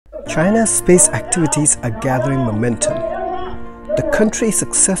China's space activities are gathering momentum. The country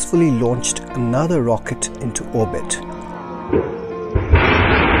successfully launched another rocket into orbit.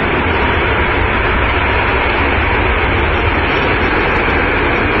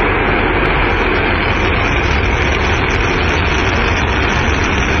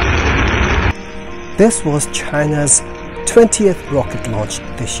 This was China's 20th rocket launch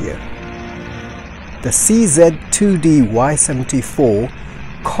this year. The CZ-2D Y-74,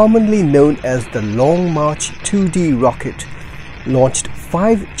 commonly known as the Long March 2D rocket, launched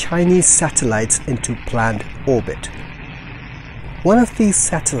 5 Chinese satellites into planned orbit. One of these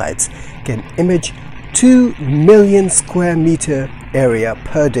satellites can image 2 million square meter area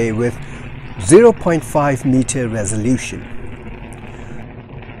per day with 0.5 meter resolution.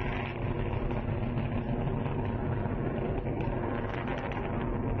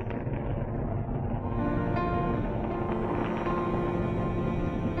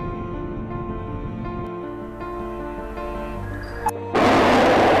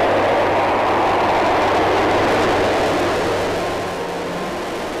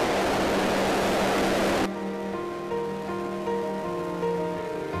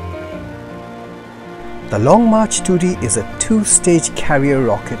 The Long March 2D is a 2-stage carrier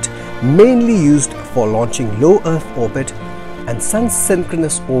rocket mainly used for launching low Earth orbit and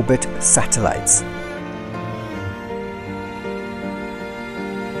sun-synchronous orbit satellites.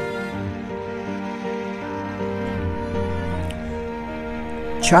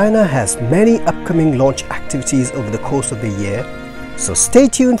 China has many upcoming launch activities over the course of the year, so stay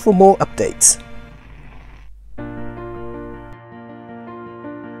tuned for more updates.